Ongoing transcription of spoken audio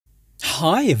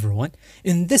Hi everyone,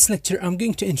 in this lecture I'm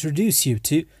going to introduce you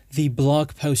to the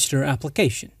blog poster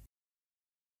application.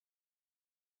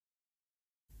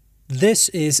 This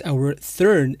is our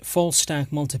third full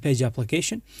stack multi-page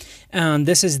application, and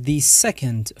this is the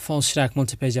second full stack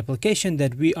multi-page application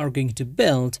that we are going to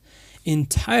build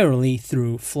entirely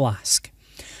through Flask.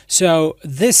 So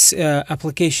this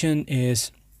application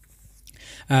is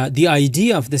the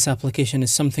idea of this application is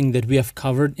something that we have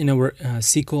covered in our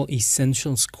SQL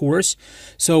Essentials course.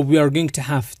 So we are going to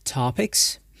have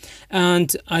topics,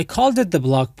 and I called it the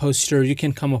blog poster. You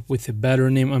can come up with a better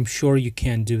name. I'm sure you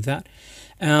can do that.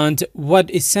 And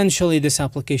what essentially this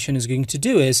application is going to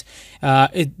do is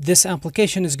this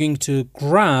application is going to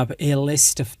grab a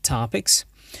list of topics.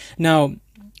 Now,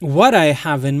 what I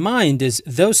have in mind is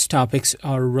those topics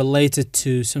are related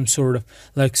to some sort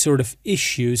of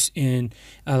issues in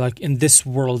in this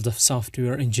world of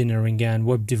software engineering and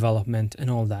web development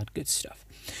and all that good stuff.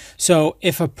 So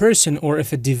if a person or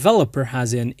if a developer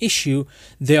has an issue,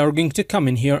 they are going to come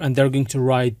in here and they're going to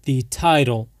write the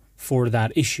title for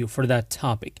that issue, for that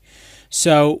topic.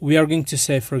 So we are going to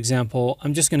say, for example,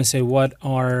 I'm just going to say, what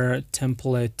are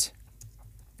template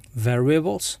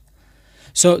variables?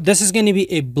 So this is going to be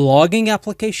a blogging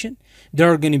application. There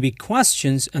are going to be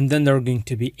questions, and then there are going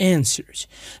to be answers.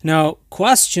 Now,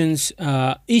 questions,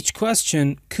 each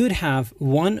question could have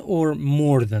one or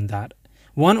more than that,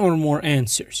 one or more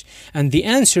answers, and the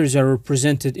answers are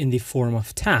represented in the form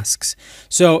of tasks.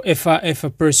 So if a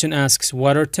person asks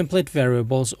what are template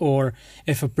variables, or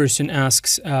if a person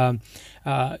asks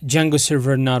Django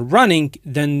server not running,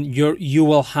 then you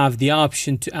will have the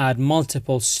option to add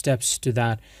multiple steps to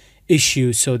that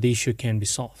issue so the issue can be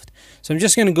solved. So I'm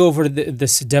just going to go over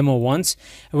this demo once.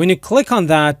 When you click on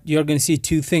that, you're going to see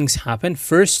two things happen.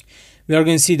 First, we are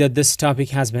going to see that this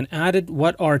topic has been added.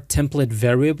 What are template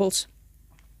variables?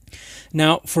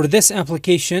 Now, for this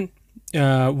application,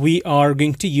 we are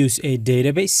going to use a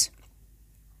database.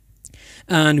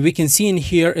 And we can see in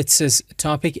here it says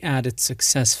topic added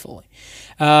successfully.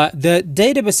 The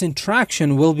database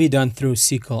interaction will be done through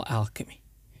SQL Alchemy.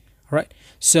 All right.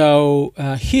 So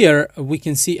here we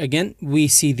can see again, we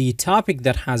see the topic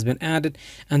that has been added,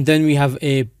 and then we have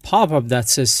a pop-up that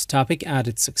says topic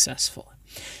added successfully.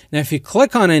 Now, if you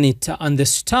click on on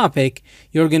this topic,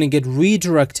 you're going to get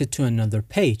redirected to another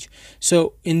page.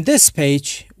 So in this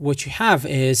page, what you have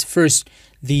is first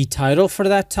the title for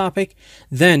that topic,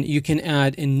 then you can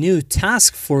add a new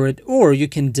task for it, or you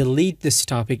can delete this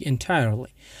topic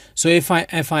entirely. So if I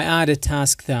add a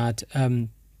task that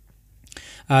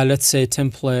let's say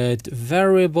template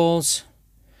variables,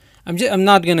 I'm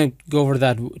not going to go over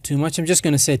that too much. I'm just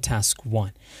going to say task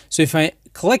 1. So if I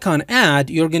click on add,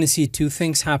 you're going to see two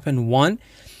things happen. One,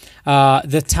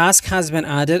 the task has been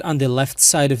added on the left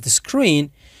side of the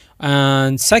screen,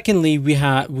 and secondly,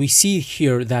 we see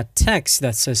here that text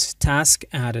that says task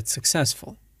added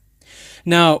successfully.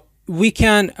 Now we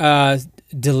can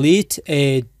delete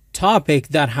a topic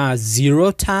that has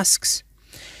 0 tasks.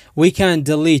 We can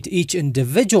delete each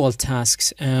individual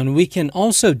tasks, and we can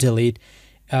also delete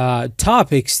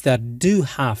topics that do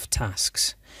have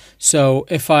tasks. So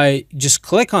if I just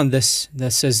click on this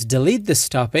that says delete this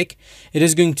topic, it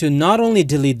is going to not only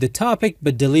delete the topic,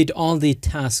 but delete all the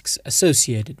tasks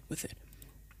associated with it.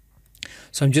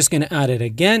 So I'm just going to add it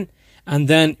again. And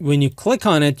then when you click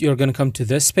on it, you're going to come to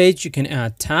this page. You can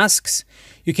add tasks.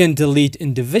 You can delete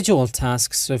individual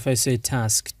tasks. So if I say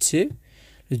task 2,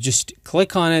 just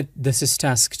click on it. This is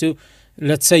task 2.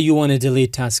 Let's say you want to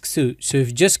delete task 2. So if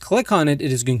you just click on it,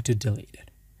 it is going to delete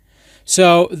it.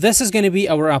 So this is going to be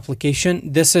our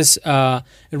application. This is a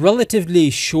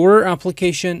relatively shorter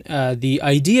application. The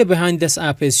idea behind this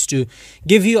app is to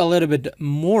give you a little bit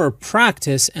more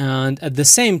practice, and at the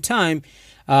same time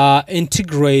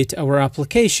integrate our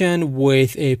application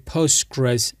with a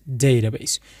Postgres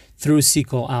database through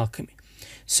SQL Alchemy.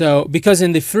 So because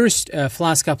in the first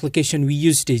Flask application we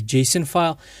used a JSON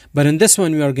file, but in this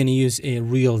one we are going to use a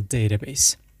real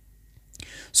database.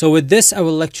 So with this, our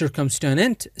lecture comes to an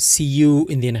end. See you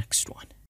in the next one.